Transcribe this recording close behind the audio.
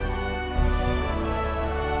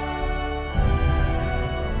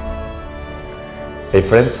Hey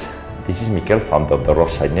friends, this is Mikel, founder of the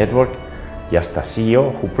Rosary Network, just a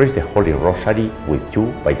CEO who prays the Holy Rosary with you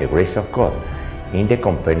by the grace of God, in the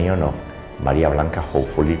companion of Maria Blanca,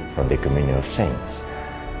 hopefully from the Communion of Saints.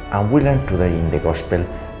 And we learn today in the Gospel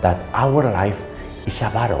that our life is a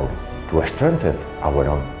battle to strengthen our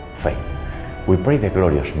own faith. We pray the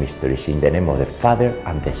glorious mysteries in the name of the Father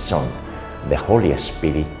and the Son, the Holy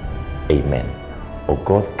Spirit. Amen. O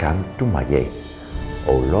God, come to my aid.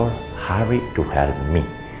 O Lord, hurry to help me.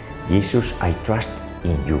 Jesus, I trust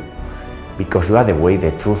in you, because you are the way, the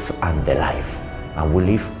truth, and the life. And we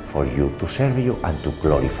live for you, to serve you and to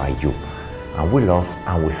glorify you. And we love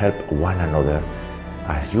and we help one another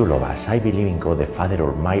as you love us. I believe in God, the Father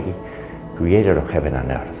Almighty, creator of heaven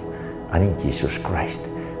and earth, and in Jesus Christ,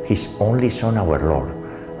 his only Son, our Lord,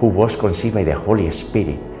 who was conceived by the Holy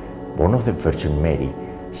Spirit, born of the Virgin Mary,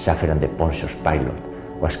 suffered under Pontius Pilate,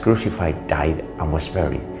 was crucified, died, and was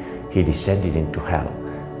buried. He descended into hell.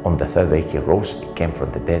 On the third day he rose, came from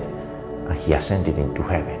the dead, and he ascended into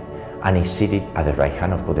heaven, and is seated at the right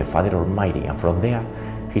hand of God the Father Almighty, and from there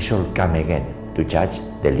he shall come again to judge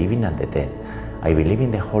the living and the dead. I believe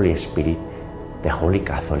in the Holy Spirit, the Holy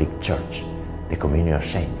Catholic Church, the communion of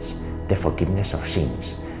saints, the forgiveness of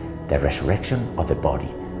sins, the resurrection of the body,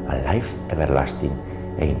 and life everlasting.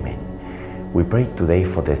 Amen. We pray today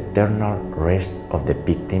for the eternal rest of the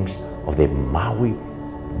victims of the Maui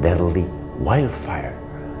deadly wildfire,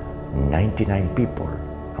 99 people,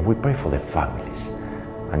 and we pray for the families.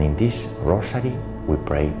 And in this rosary, we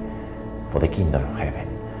pray for the kingdom of heaven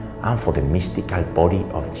and for the mystical body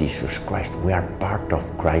of Jesus Christ. We are part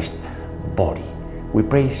of Christ's body. We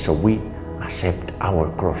pray so we accept our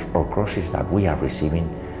cross or crosses that we are receiving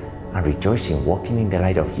and rejoice in walking in the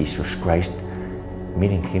light of Jesus Christ,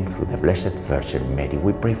 meeting him through the Blessed Virgin Mary.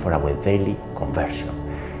 We pray for our daily conversion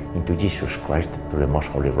into Jesus Christ through the Most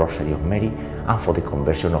Holy Rosary of Mary, and for the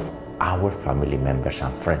conversion of our family members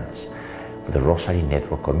and friends, for the Rosary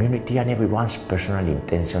Network community and everyone's personal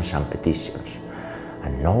intentions and petitions.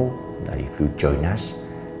 And know that if you join us,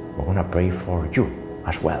 we're going to pray for you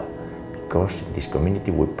as well, because in this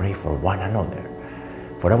community we pray for one another,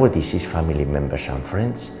 for our deceased family members and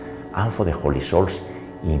friends, and for the holy souls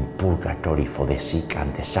in purgatory, for the sick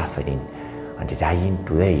and the suffering and the dying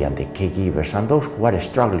today, and the caregivers, and those who are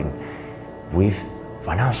struggling with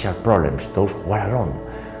financial problems, those who are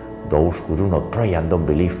alone, those who do not pray and don't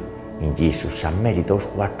believe in Jesus and Mary, those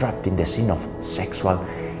who are trapped in the sin of sexual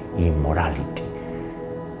immorality,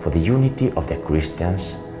 for the unity of the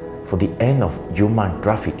Christians, for the end of human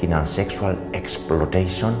trafficking and sexual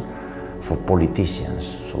exploitation, for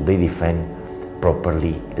politicians, so they defend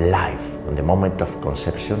properly life from the moment of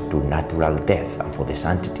conception to natural death, and for the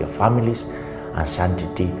sanctity of families and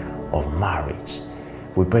sanctity of marriage.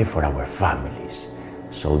 We pray for our families,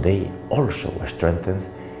 so they also strengthen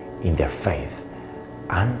in their faith.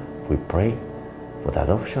 And we pray for the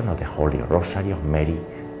adoption of the Holy Rosary of Mary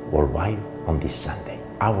worldwide on this Sunday.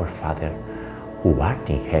 Our Father, who art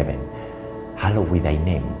in heaven, hallowed be thy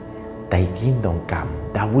name. Thy kingdom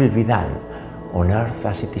come, thy will be done, on earth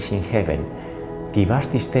as it is in heaven. Give us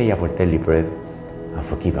this day our daily bread, and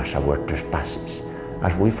forgive us our trespasses,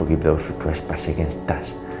 as we forgive those who trespass against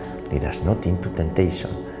us. Lead us not into temptation,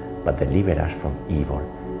 but deliver us from evil.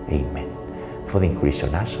 Amen. For the increase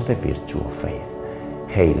on us of the virtue of faith.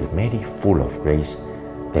 Hail Mary, full of grace,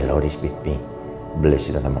 the Lord is with thee.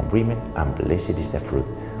 Blessed art thou among women, and blessed is the fruit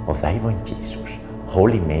of thy womb, Jesus.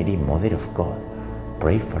 Holy Mary, Mother of God,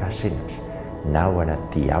 pray for us sinners, now and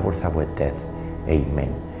at the hour of our death.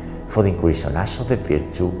 Amen. For the increase on us of the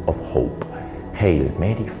virtue of hope. Hail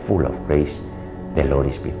Mary, full of grace, the Lord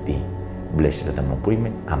is with thee. Blessed art thou among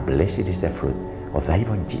women, and blessed is the fruit of thy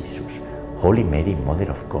womb, Jesus. Holy Mary, Mother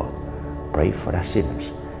of God, pray for us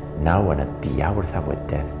sinners, now and at the hour of our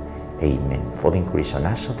death. Amen. For the increase on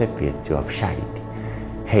us of the virtue of charity.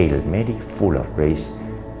 Hail Mary, full of grace,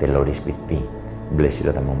 the Lord is with thee. Blessed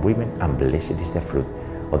art thou among women, and blessed is the fruit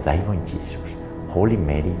of thy womb, Jesus. Holy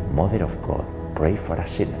Mary, Mother of God, pray for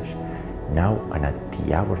us sinners, now and at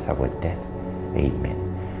the hour of our death. Amen.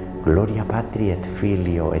 Gloria Patri et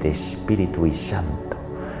Filio et Spiritui Sancto,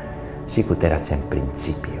 sic ut erat in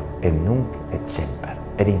principio, et nunc et semper,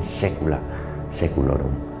 et in saecula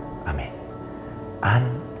saeculorum. Amen.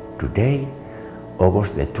 And today,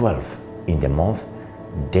 August the 12th, in the month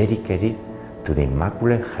dedicated to the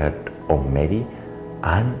Immaculate Heart of Mary,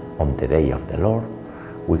 and on the day of the Lord,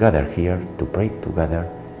 we gather here to pray together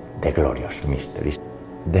the glorious mysteries.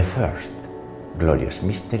 The first glorious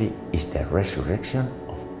mystery is the resurrection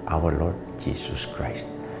of our Lord Jesus Christ.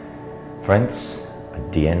 Friends,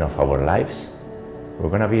 at the end of our lives, we're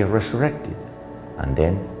going to be resurrected, And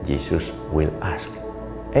then Jesus will ask,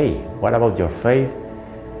 hey, what about your faith?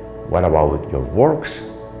 What about your works?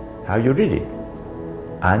 How you did it?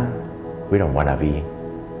 And we don't want to be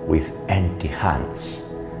with empty hands,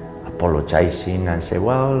 apologizing and say,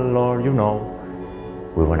 well, Lord, you know,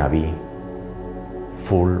 we want to be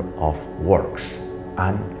full of works,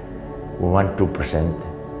 and we want to present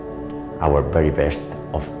our very best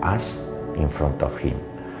of us in front of Him.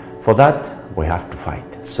 For that, we have to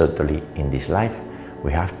fight. Certainly in this life,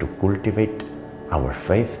 we have to cultivate our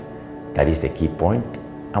faith. That is the key point.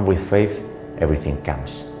 And with faith, everything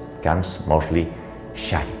comes mostly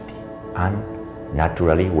charity. And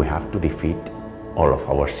naturally, we have to defeat all of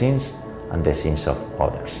our sins and the sins of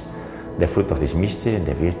others. The fruit of this mystery and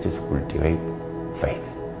the virtue to cultivate faith,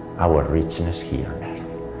 our richness here on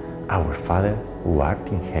earth. Our Father, who art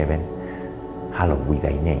in heaven, hallowed be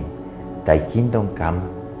thy name. Thy kingdom come,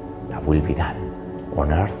 thy will be done,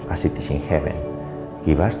 on earth as it is in heaven.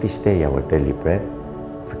 Give us this day our daily bread.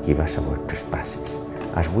 Forgive us our trespasses,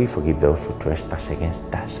 as we forgive those who trespass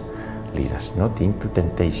against us. Lead us not into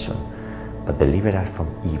temptation, but deliver us from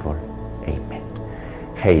evil. Amen.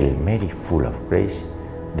 Hail Mary, full of grace,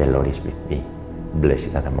 the Lord is with thee.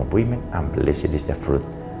 Blessed art thou among women, and blessed is the fruit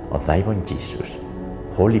of thy womb, Jesus.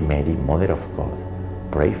 Holy Mary, Mother of God,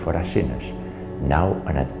 pray for us sinners, now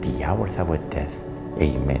and at the hour of our death.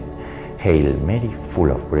 Amen. Hail Mary,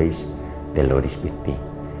 full of grace, the Lord is with thee.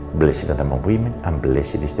 Blessed art thou among women, and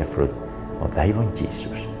blessed is the fruit of thy womb,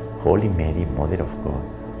 Jesus. Holy Mary, Mother of God,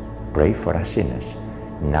 pray for us sinners,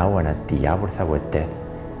 now and at the hour of our death.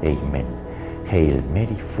 Amen. Hail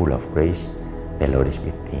Mary, full of grace, the Lord is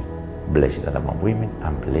with thee. Blessed art thou among women,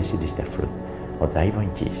 and blessed is the fruit of thy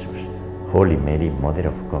womb, Jesus. Holy Mary, Mother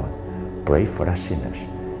of God, pray for us sinners,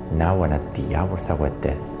 now and at the hour of our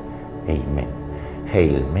death. Amen.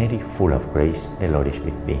 Hail Mary, full of grace, the Lord is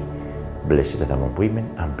with thee. Blessed art thou among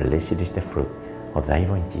women, and blessed is the fruit of thy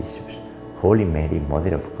womb, Jesus. Holy Mary,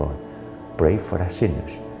 Mother of God, pray for us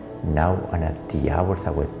sinners, now and at the hour of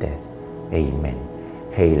our death. Amen.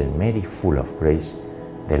 Hail Mary, full of grace,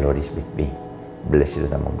 the Lord is with thee. Blessed art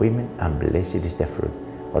thou among women, and blessed is the fruit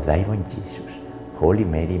of thy womb, Jesus. Holy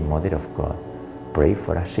Mary, Mother of God, pray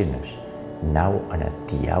for us sinners, now and at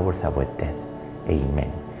the hour of our death.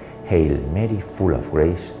 Amen. Hail Mary, full of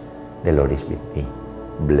grace, the Lord is with thee.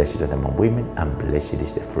 Blessed art thou among women, and blessed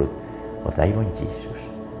is the fruit of thy womb, Jesus.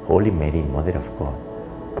 Holy Mary, Mother of God,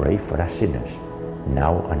 pray for us sinners,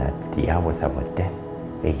 now and at the hour of our death.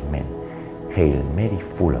 Amen. Hail Mary,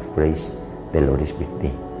 full of grace, the Lord is with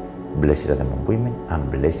thee. Blessed art thou among women,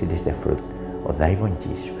 and blessed is the fruit of thy womb,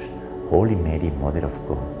 Jesus. Holy Mary, Mother of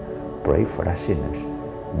God, pray for us sinners,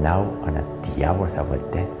 now and at the hour of our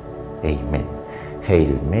death. Amen.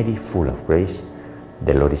 Hail Mary, full of grace,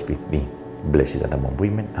 the Lord is with thee. Blessed art thou among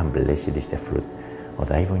women, and blessed is the fruit of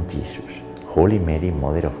thy womb, Jesus. Holy Mary,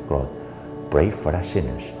 Mother of God, pray for us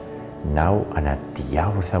sinners, now and at the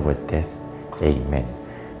hour of our death. Amen.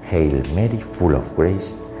 Hail Mary, full of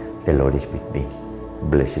grace, the Lord is with thee.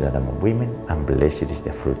 Blessed art thou among women, and blessed is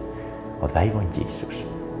the fruit of thy womb, Jesus.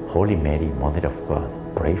 Holy Mary, Mother of God,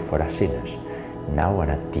 pray for us sinners, now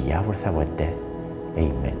and at the hour of our death.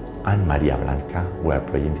 Amen. And Maria Blanca, we are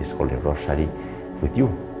praying this Holy Rosary with you,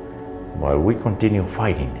 while we continue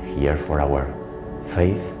fighting here for our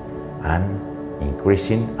faith and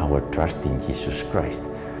increasing our trust in Jesus Christ.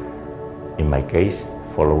 In my case,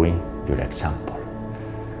 following your example.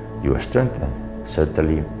 You strengthened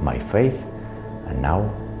certainly my faith, and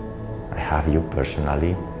now I have you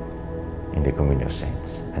personally in the Communion of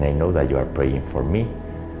Saints. And I know that you are praying for me,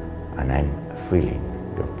 and I'm feeling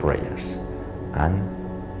your prayers. And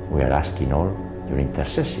we are asking all your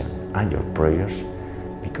intercession and your prayers,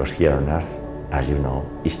 because here on earth, as you know,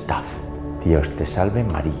 is tough. Dios te salve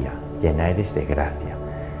María, llena eres de gracia,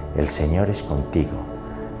 el Señor es contigo,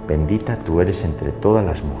 bendita tú eres entre todas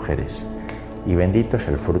las mujeres, y bendito es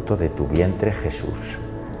el fruto de tu vientre, Jesús.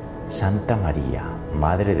 Santa María,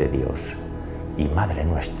 Madre de Dios y Madre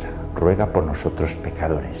nuestra, ruega por nosotros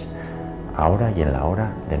pecadores, ahora y en la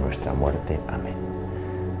hora de nuestra muerte. Amén.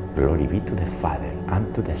 Glory be to the Father,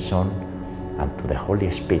 and to the Son, and to the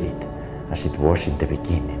Holy Spirit, as it was in the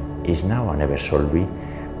beginning, is now, and ever shall be,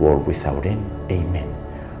 world without end. Amen.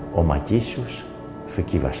 O my Jesus,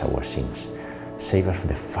 forgive us our sins, save us from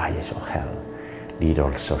the fires of hell, lead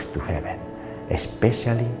all souls to heaven,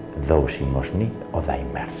 especially those in most need of thy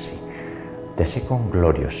mercy. The second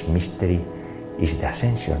glorious mystery is the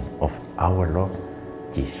ascension of our Lord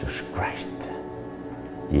Jesus Christ.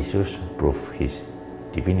 Jesus proved his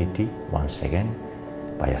divinity once again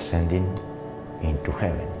by ascending into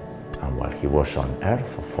heaven, and while he was on earth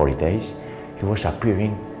for 40 days, he was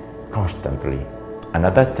appearing constantly And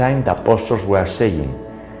at that time, the apostles were saying,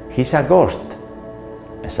 he's a ghost.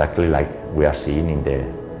 Exactly like we are seeing in the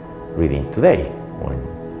reading today,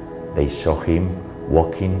 when they saw him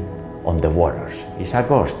walking on the waters. He's a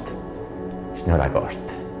ghost. He's not a ghost.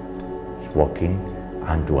 He's walking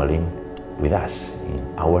and dwelling with us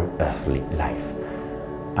in our earthly life.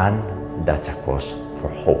 And that's a cause for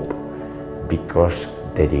hope, because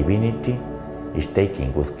the divinity is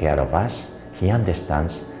taking good care of us. He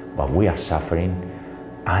understands what we are suffering,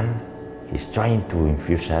 and he's trying to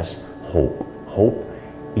infuse us hope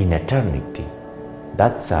in eternity.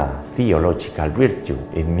 That's a theological virtue.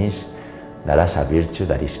 It means that that's a virtue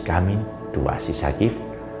that is coming to us. It's a gift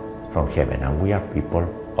from heaven, and we are people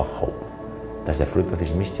of hope. That's the fruit of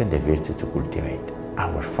this mystery, the virtue to cultivate.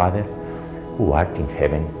 Our Father, who art in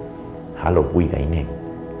heaven, hallowed be thy name.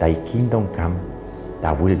 Thy kingdom come,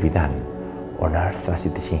 thy will be done, on earth as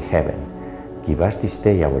it is in heaven. Give us this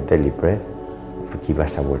day our daily bread, forgive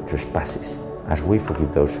us our trespasses, as we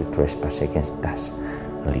forgive those who trespass against us.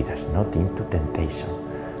 And lead us not into temptation,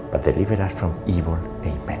 but deliver us from evil.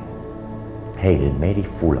 Amen. Hail Mary,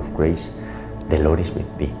 full of grace, the Lord is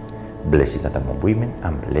with thee. Blessed art thou among women,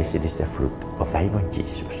 and blessed is the fruit of thy womb,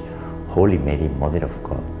 Jesus. Holy Mary, Mother of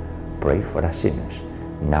God, pray for us sinners,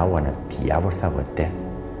 now and at the hour of our death.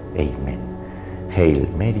 Amen. Hail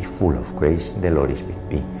Mary, full of grace, the Lord is with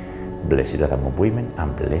thee. Blessed art thou among women,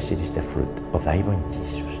 and blessed is the fruit of thy womb,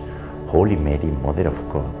 Jesus. Holy Mary, Mother of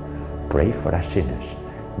God, pray for us sinners,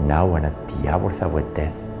 now and at the hour of our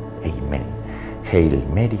death. Amen. Hail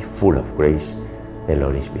Mary, full of grace, the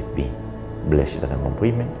Lord is with thee. Blessed art thou among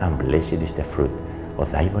women, and blessed is the fruit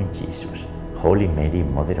of thy womb, Jesus. Holy Mary,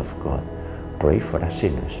 Mother of God, pray for us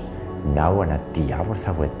sinners, now and at the hour of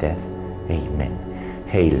our death. Amen.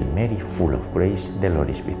 Hail Mary, full of grace, the Lord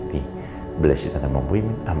is with thee. Blessed art thou among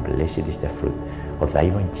women, and blessed is the fruit of thy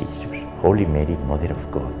womb, Jesus. Holy Mary, Mother of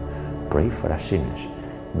God, pray for us sinners,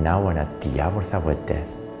 now and at the hour of our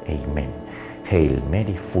death. Amen. Hail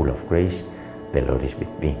Mary, full of grace, the Lord is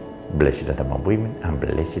with thee. Blessed art thou among women, and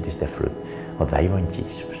blessed is the fruit of thy womb,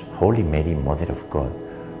 Jesus. Holy Mary, Mother of God,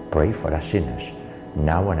 pray for us sinners,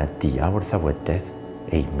 now and at the hour of our death.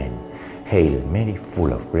 Amen. Hail Mary,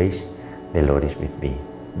 full of grace, the Lord is with thee.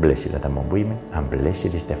 Blessed art thou among women, and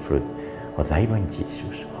blessed is the fruit of thy womb,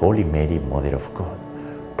 Jesus. Holy Mary, Mother of God,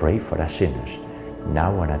 pray for us sinners,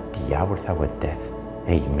 now and at the hour of our death.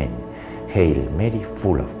 Amen. Hail Mary,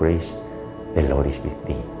 full of grace, the Lord is with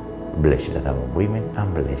thee. Blessed art thou among women,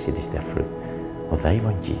 and blessed is the fruit of thy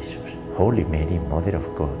womb, Jesus. Holy Mary, Mother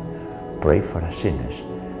of God, pray for us sinners,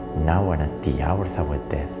 now and at the hour of our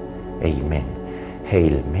death. Amen.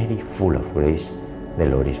 Hail Mary, full of grace, the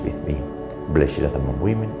Lord is with thee. Blessed art thou among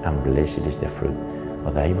women, and blessed is the fruit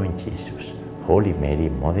of thy womb, Jesus. Holy Mary,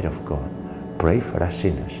 Mother of God, pray for us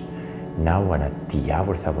sinners, now and at the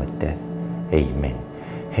hour of our death. Amen.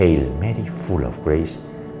 Hail Mary, full of grace,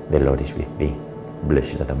 the Lord is with thee.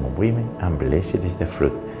 Blessed art thou among women, and blessed is the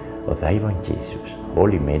fruit of thy womb, Jesus.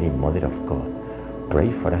 Holy Mary, Mother of God,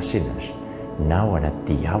 pray for us sinners, now and at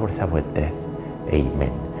the hour of our death.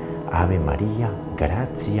 Amen. Ave Maria,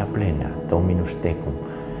 gratia plena, Dominus tecum,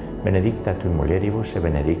 benedicta tui mulieribus, et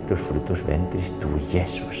benedictus fructus ventris tui,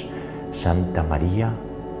 Iesus. Santa Maria,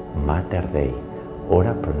 Mater Dei,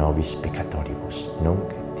 ora pro nobis peccatoribus,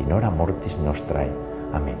 nunc et in hora mortis nostrae.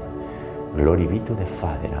 Amen. Glory be to the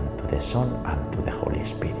Father, and to the Son, and to the Holy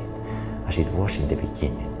Spirit, as it was in the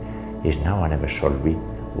beginning, is now, and ever shall be,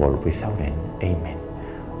 world without end. Amen.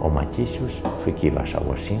 O my Jesus, forgive us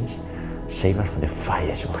our sins, save us from the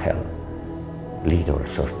fires of hell, lead all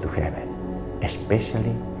souls to heaven,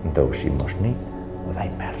 especially those in most need of thy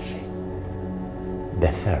mercy. The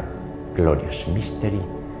third glorious mystery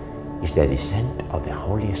is the descent of the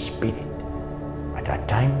Holy Spirit. At that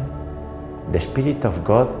time, the Spirit of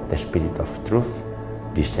God, the Spirit of truth,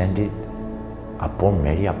 descended upon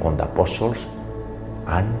Mary, upon the apostles,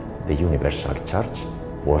 and the universal church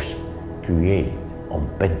was created on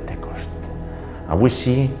Pentecost. And we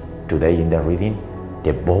see today in the reading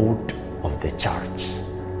the boat of the church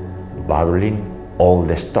battling all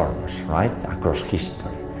the storms, right, across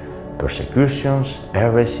history. Persecutions,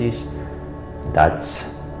 heresies,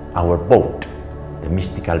 that's our boat, the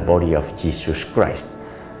mystical body of Jesus Christ.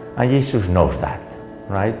 And Jesus knows that,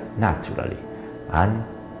 right, naturally. And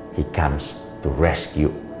he comes to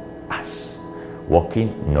rescue us,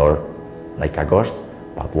 walking not like a ghost,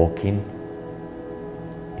 but walking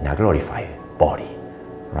in a glorified body,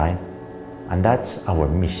 right? And that's our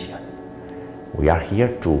mission. We are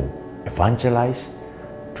here to evangelize,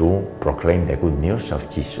 to proclaim the good news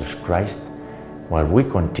of Jesus Christ while we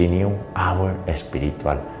continue our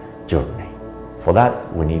spiritual journey. For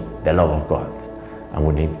that, we need the love of God. and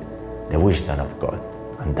we need the wisdom of God.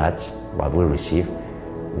 And that's what we receive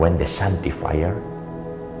when the Sanctifier,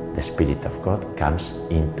 the Spirit of God, comes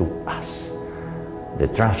into us. The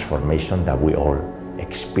transformation that we all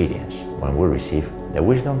experience when we receive the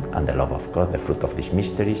wisdom and the love of God, the fruit of these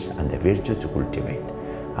mysteries and the virtue to cultivate.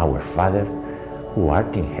 Our Father, who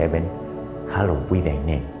art in heaven, hallowed be thy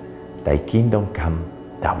name. Thy kingdom come,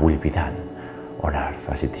 thy will be done, on earth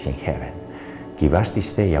as it is in heaven. Give us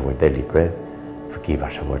this day our daily bread. Forgive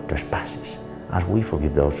us our trespasses, as we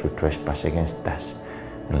forgive those who trespass against us.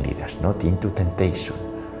 And lead us not into temptation,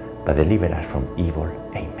 but deliver us from evil.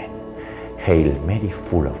 Amen. Hail Mary,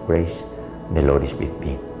 full of grace, the Lord is with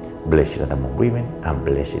thee. Blessed art thou among women, and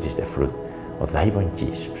blessed is the fruit of thy womb,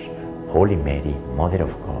 Jesus. Holy Mary, Mother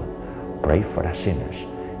of God, pray for us sinners,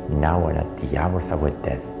 now and at the hour of our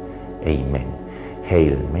death. Amen.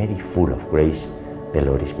 Hail Mary, full of grace, the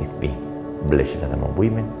Lord is with thee. Blessed art thou among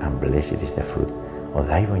women, and blessed is the fruit of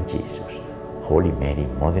thy womb, Jesus. Holy Mary,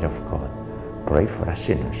 Mother of God, pray for us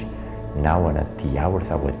sinners, now and at the hour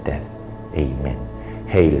of our death. Amen.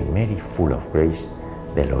 Hail Mary, full of grace,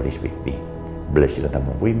 the Lord is with thee. Blessed art thou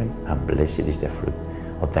among women, and blessed is the fruit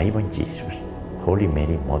of thy womb, Jesus. Holy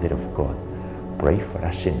Mary, Mother of God, pray for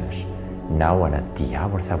us sinners, now and at the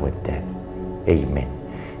hour of our death. Amen.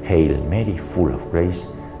 Hail Mary, full of grace,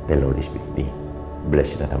 the Lord is with thee.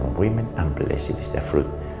 Blessed art thou among women, and blessed is the fruit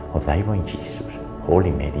of thy womb, Jesus.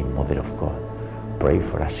 Holy Mary, Mother of God, pray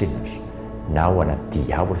for us sinners, now and at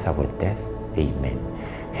the hour of our death. Amen.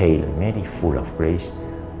 Hail Mary, full of grace,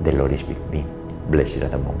 the Lord is with thee. Blessed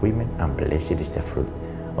art thou among women, and blessed is the fruit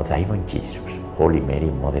of thy womb, Jesus. Holy Mary,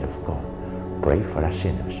 Mother of God, pray for us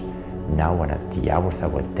sinners, now and at the hour of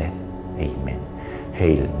our death. Amen.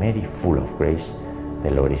 Hail Mary, full of grace,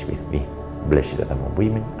 the Lord is with thee. Blessed art thou among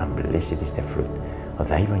women, and blessed is the fruit of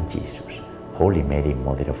thy womb, Jesus. Holy Mary,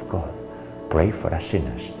 Mother of God, pray for us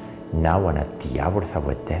sinners, now and at the hour of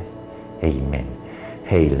our death. Amen.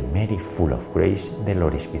 Hail Mary, full of grace, the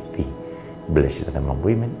Lord is with thee. Blessed art thou among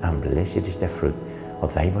women, and blessed is the fruit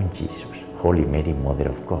of thy womb, Jesus. Holy Mary, Mother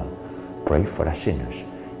of God, pray for us sinners,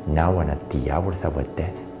 now and at the hour of our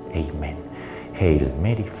death. Amen. Hail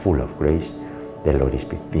Mary, full of grace, the Lord is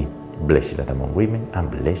with thee. Blessed art thou among women, and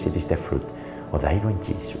blessed is the fruit of thy womb,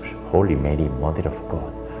 Jesus. Holy Mary, Mother of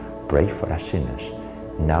God, pray for us sinners,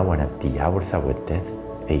 now and at the hour of our death.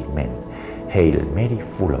 Amen. Hail Mary,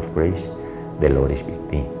 full of grace, the Lord is with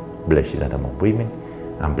thee. Blessed art thou among women,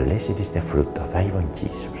 and blessed is the fruit of thy womb,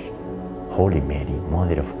 Jesus. Holy Mary,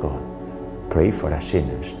 Mother of God, pray for us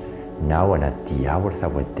sinners, now and at the hour of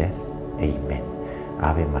our death. Amen.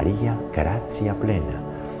 Ave Maria, gratia plena,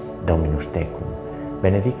 Dominus tecum,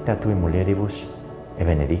 benedicta tui mulieribus, et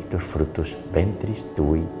benedictus fructus ventris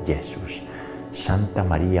tui, Iesus. Santa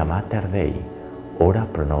Maria, Mater Dei, ora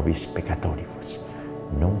pro nobis peccatoribus,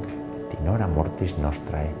 nunc et in hora mortis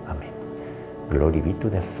nostrae. Amen. Glory be to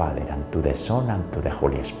the Father, and to the Son, and to the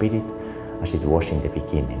Holy Spirit, as it was in the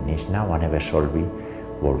beginning, is now, and ever shall be,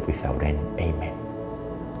 world without end. Amen.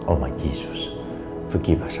 O my Jesus,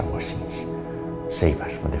 forgive us our sins, save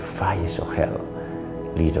us from the fires of hell,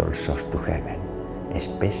 lead all souls to heaven,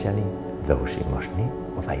 especially those in most need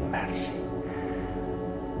of thy mercy.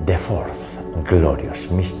 The fourth glorious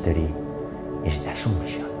mystery is the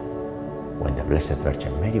Assumption, when the Blessed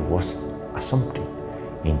Virgin Mary was assumed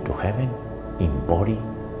into heaven in body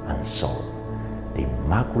and soul. The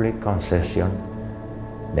Immaculate Conception,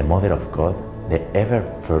 the Mother of God, the ever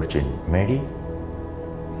Virgin Mary,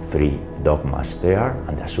 three dogmas there,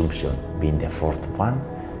 and the Assumption being the fourth one,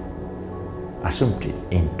 assumed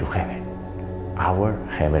into heaven, our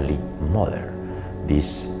Heavenly Mother.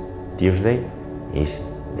 This Tuesday is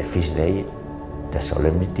the feast day, the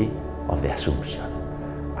solemnity of the Assumption,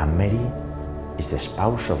 and Mary is the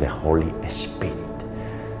spouse of the Holy Spirit.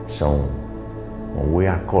 So when we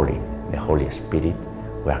are calling the Holy Spirit,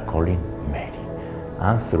 we are calling Mary,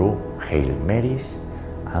 and through Hail Marys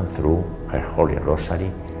and through her Holy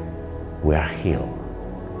Rosary, we are healed.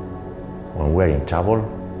 When we are in trouble,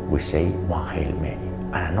 we say one Hail Mary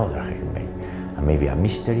and another Hail Mary, and maybe a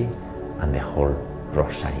mystery and the whole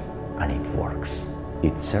Rosary, and it works.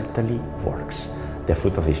 It certainly works. The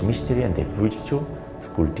fruit of this mystery and the virtue to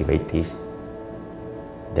cultivate this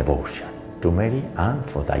devotion to Mary, and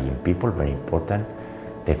for dying people, very important,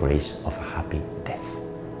 the grace of a happy death.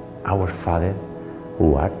 Our Father,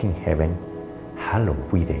 who art in heaven,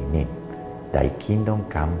 hallowed be thy name. Thy kingdom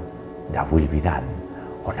come, thy will be done,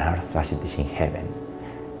 on earth as it is in heaven.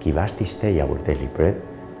 Give us this day our daily bread.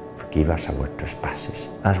 Forgive us our trespasses,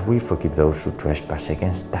 as we forgive those who trespass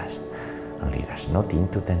against us. And lead us not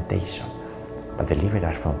into temptation, but deliver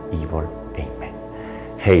us from evil. Amen.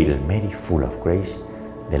 Hail Mary, full of grace,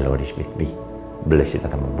 the Lord is with thee. Blessed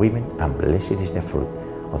art thou among women, and blessed is the fruit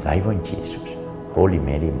of thy womb, Jesus. Holy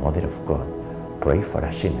Mary, Mother of God, pray for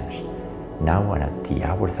us sinners, now and at the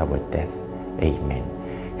hour of our death. Amen.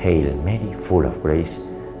 Hail Mary, full of grace,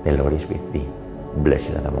 the Lord is with thee.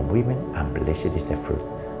 Blessed art thou among women, and blessed is the fruit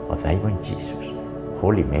of thy womb, Jesus.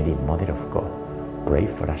 Holy Mary, Mother of God, pray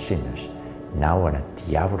for us sinners, now and at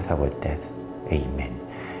the hour of our death. Amen.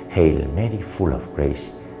 Hail Mary, full of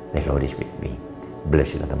grace, the Lord is with thee.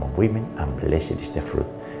 Blessed art thou among women, and blessed is the fruit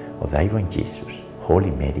of thy womb, Jesus.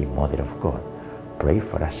 Holy Mary, Mother of God, pray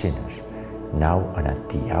for us sinners, now and at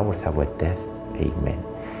the hour of our death. Amen.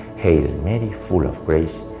 Hail Mary, full of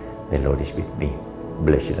grace, the Lord is with thee.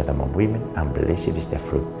 Blessed art thou among women, and blessed is the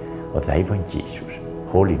fruit of thy womb, Jesus.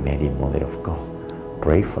 Holy Mary, Mother of God,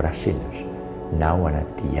 pray for us sinners, now and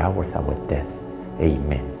at the hour of our death.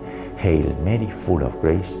 Amen. Hail Mary, full of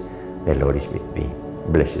grace, the Lord is with thee.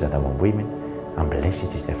 Blessed art thou among women, and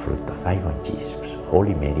blessed is the fruit of thy womb, Jesus.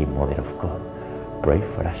 Holy Mary, Mother of God, pray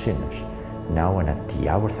for us sinners, now and at the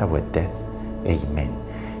hour of our death. Amen.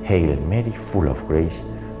 Hail Mary, full of grace,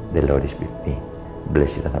 the Lord is with thee.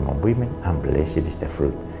 Blessed art thou among women, and blessed is the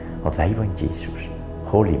fruit of thy womb, Jesus.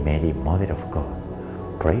 Holy Mary, Mother of God,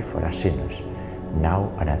 pray for us sinners,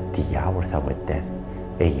 now and at the hour of our death.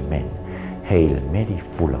 Amen. Hail Mary,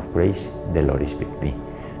 full of grace, the Lord is with thee.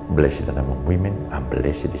 Blessed art thou among women, and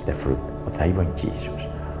blessed is the fruit of thy womb, Jesus.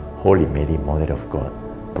 Holy Mary, Mother of God,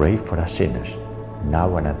 pray for us sinners,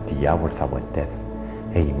 now and at the hour of our death.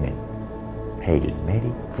 Amen. Hail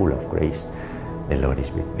Mary, full of grace, the Lord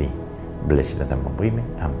is with thee. Blessed art thou among women,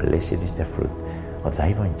 and blessed is the fruit of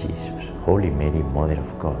thy womb, Jesus. Holy Mary, Mother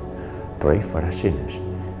of God, pray for us sinners,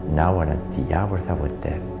 now and at the hour of our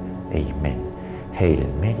death. Amen. Hail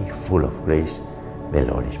Mary, full of grace, the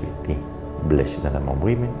Lord is with thee. Blessed art thou among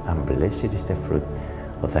women, and blessed is the fruit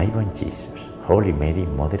of thy womb, Jesus. Holy Mary,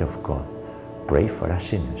 Mother of God, pray for us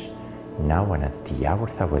sinners, now and at the hour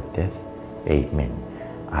of our death. Amen.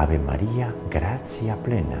 Ave Maria, gratia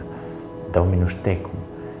plena, Dominus tecum,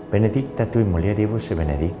 benedicta tui mulieribus et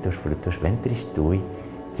benedictus fructus ventris tui,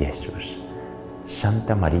 Iesus.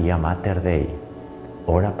 Santa Maria, Mater Dei,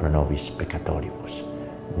 ora pro nobis peccatoribus,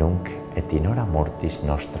 nunc et in hora mortis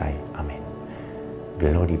nostrae. Amen.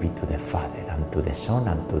 Glory be to the Father, and to the Son,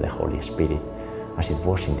 and to the Holy Spirit, as it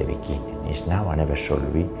was in the beginning, is now, and ever shall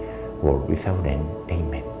be, world without end.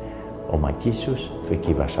 Amen. O my Jesus,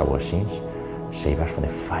 forgive us our sins, save us from the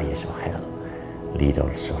fires of hell, lead all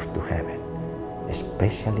souls to heaven,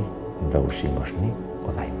 especially those in most need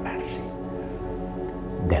of thy mercy.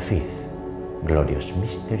 The fifth glorious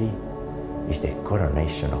mystery is the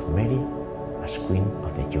coronation of Mary as Queen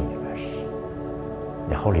of the universe.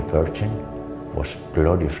 The Holy Virgin was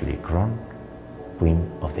gloriously crowned Queen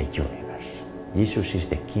of the universe. Jesus is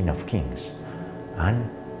the King of kings, and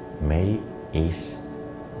Mary is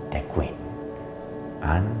the Queen.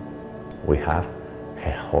 And we have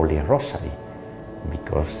her Holy Rosary,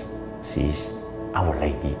 because she is Our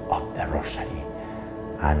Lady of the Rosary.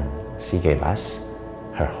 And she gave us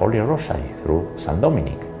her Holy Rosary through Saint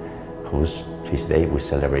Dominic, whose feast day we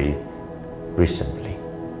celebrated recently,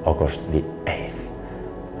 August the 8th.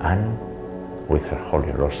 And with her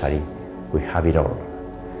Holy Rosary, we have it all,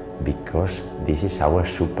 because this is our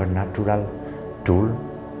supernatural tool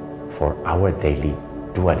for our daily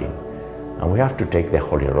dwelling. And we have to take the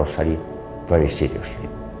Holy Rosary very seriously.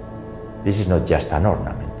 This is not just an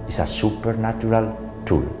ornament, it's a supernatural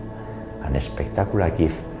tool, and a spectacular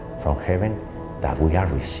gift from heaven that we are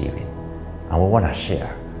receiving. And we want to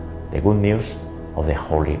share the good news of the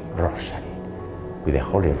Holy Rosary. With the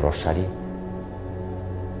Holy Rosary,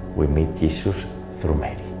 we meet Jesus through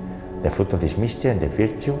Mary. The fruit of this mystery and the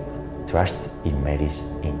virtue, trust in Mary's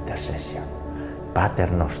intercession.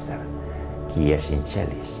 Pater noster, qui es in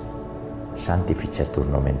celis, sanctificetur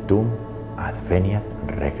nomen tuum, adveniat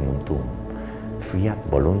regnum tuum, fiat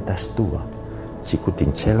voluntas tua, sicut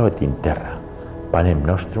in cielo et in terra. Panem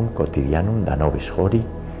nostrum quotidianum da nobis hodie,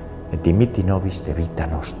 et dimitti nobis debita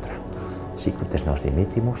nostra, sicut es nos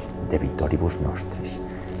dimittimus debitoribus nostris,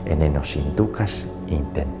 et ne nos inducas in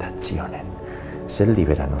tentationem, sed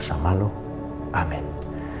libera nos a malo. Amen.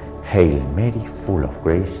 Hail Mary, full of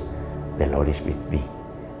grace, the Lord is with thee.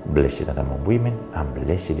 Blessed art thou among women, and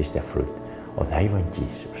blessed is the fruit of thy womb,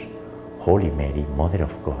 Jesus. Holy Mary, Mother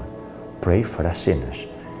of God, pray for us sinners,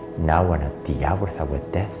 now and at the hour of our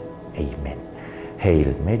death. Amen.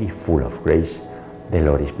 Hail Mary, full of grace, the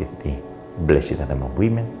Lord is with thee. Blessed art thou among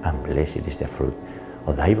women, and blessed is the fruit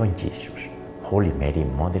of thy womb, Jesus. Holy Mary,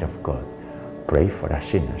 Mother of God, pray for us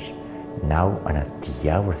sinners, now and at the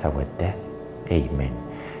hour of our death. Amen.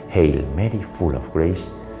 Hail Mary, full of grace,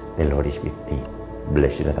 the Lord is with thee.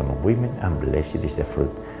 Blessed art thou among women, and blessed is the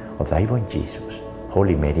fruit of thy womb, Jesus.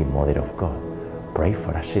 Holy Mary, Mother of God, pray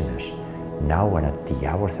for us sinners, now and at the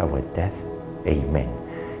hour of our death. Amen.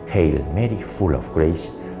 Hail Mary, full of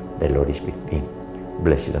grace, the Lord is with thee.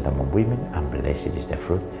 Blessed art thou among women, and blessed is the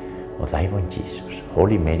fruit of thy womb, Jesus.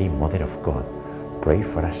 Holy Mary, Mother of God, pray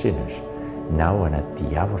for us sinners, now and at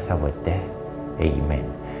the hour of our death.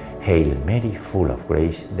 Amen. Hail Mary, full of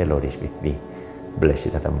grace, the Lord is with thee.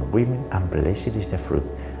 Blessed art thou among women, and blessed is the fruit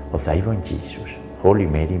of thy womb, Jesus. Holy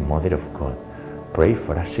Mary, Mother of God, pray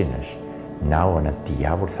for us sinners, now and at the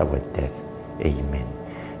hour of our death. Amen.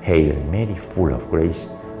 Hail Mary, full of grace,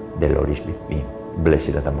 the Lord is with thee.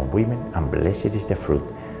 Blessed art thou among women, and blessed is the fruit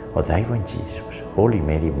of thy womb, Jesus. Holy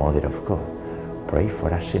Mary, Mother of God, pray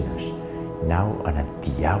for us sinners, now and at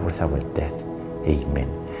the hour of our death. Amen.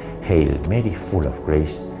 Hail Mary, full of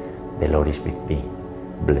grace, the Lord is with thee.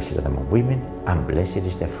 Blessed art thou among women, and blessed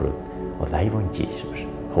is the fruit of thy womb, Jesus.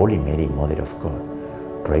 Holy Mary, Mother of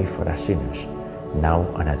God, pray for us sinners, now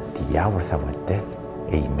and at the hour of our death.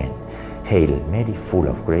 Amen. Hail Mary, full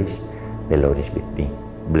of grace, the Lord is with thee.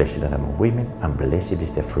 Blessed art thou among women, and blessed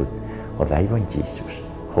is the fruit of thy womb, Jesus.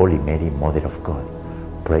 Holy Mary, Mother of God,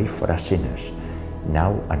 pray for us sinners,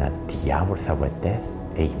 now and at the hour of our death.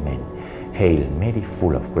 Amen. Hail Mary,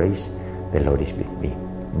 full of grace, the Lord is with thee.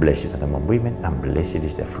 Blessed art thou among women, and blessed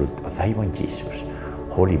is the fruit of thy womb, Jesus.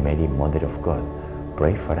 Holy Mary, Mother of God,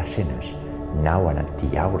 pray for us sinners, now and at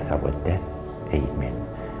the hour of our death. Amen.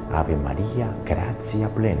 Ave Maria, gratia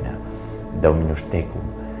plena, Dominus tecum,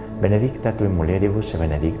 benedicta tu in mulieribus, et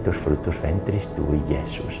benedictus fructus ventris tui,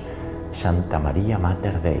 Iesus. Santa Maria,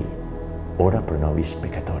 Mater Dei, ora pro nobis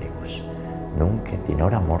peccatoribus, nunc et in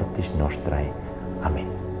hora mortis nostrae. Amen.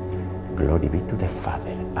 Glory be to the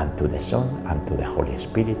Father, and to the Son, and to the Holy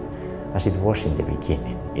Spirit, as it was in the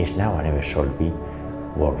beginning, is now, and ever shall be,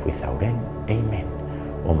 world without end. Amen.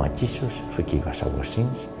 O my Jesus, forgive us our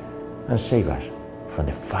sins, and save us from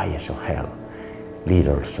the fires of hell. Lead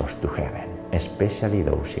all souls to heaven, especially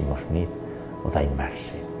those in most need of thy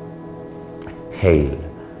mercy. Hail,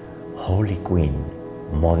 Holy Queen,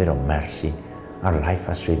 Mother of Mercy, our life,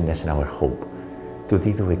 our sweetness, and our hope. To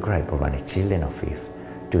thee do we cry, poor banished children of Eve.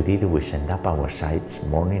 To thee do we send up our sighs,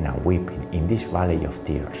 mourning and weeping in this valley of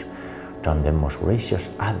tears. Turn the most gracious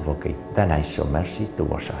Advocate, thine eyes show mercy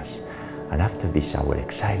towards us, and after this our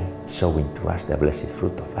exile, show unto us the blessed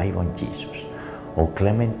fruit of thy womb, Jesus. O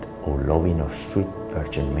clement, O loving, O sweet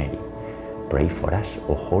Virgin Mary, pray for us,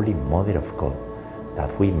 O Holy Mother of God,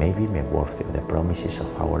 that we may be made worthy of the promises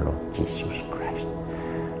of our Lord Jesus Christ.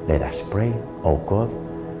 Let us pray, O God,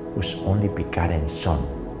 whose only begotten Son,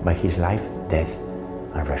 by his life, death,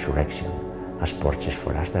 and resurrection, has purchased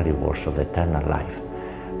for us the rewards of eternal life.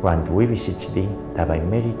 Grant, we beseech thee, that by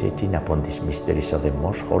meditating upon these mysteries of the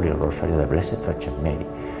most holy Rosary of the Blessed Virgin Mary,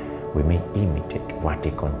 we may imitate what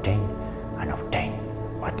they contain and obtain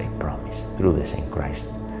what they promise, through the same Christ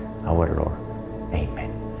our Lord.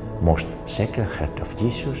 Amen. Most Sacred Heart of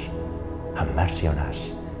Jesus, have mercy on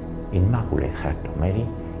us. Immaculate Heart of Mary,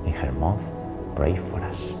 in her month, pray for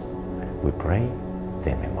us. We pray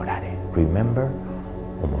the Memorare. Remember,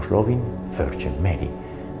 O most loving Virgin Mary,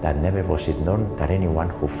 that never was it known that anyone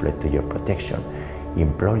who fled to your protection,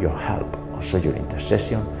 implored your help, or sought your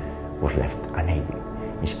intercession, was left unaided.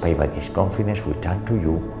 Inspired by this confidence, we turn to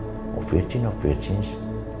you, O Virgin of Virgins,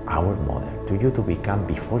 our Mother. To you to become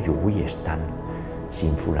before you we stand,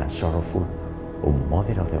 sinful and sorrowful, O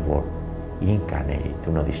Mother of the world, incarnate,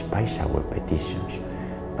 do not despise our petitions,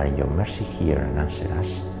 but in your mercy hear and answer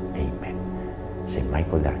us. Amen. Saint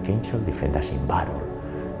Michael the Archangel, defend us in battle.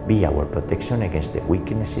 Be our protection against the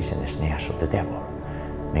weaknesses and snares of the devil.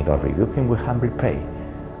 May God rebuke him, we humbly pray.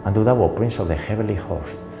 And do thou, O Prince of the heavenly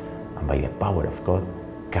host, and by the power of God,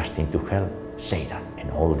 cast into hell Satan and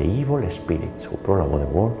all the evil spirits who prowl over the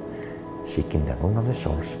world, seeking the ruin of the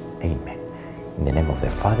souls. Amen. In the name of the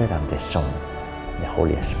Father, and the Son, and the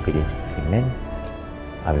Holy Spirit. Amen.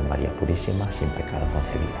 Ave Maria Purísima, sin pecado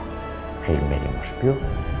concebida. Hail Mary, most pure,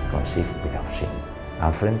 conceived without sin.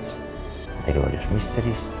 And friends, the glorious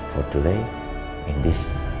mysteries for today in this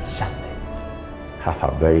Sunday. Have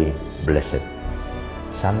a very blessed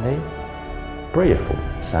Sunday, prayerful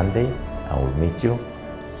Sunday, and we'll meet you,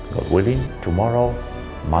 God willing, tomorrow,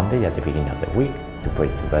 Monday, at the beginning of the week, to pray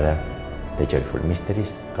together the joyful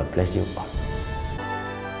mysteries. God bless you all.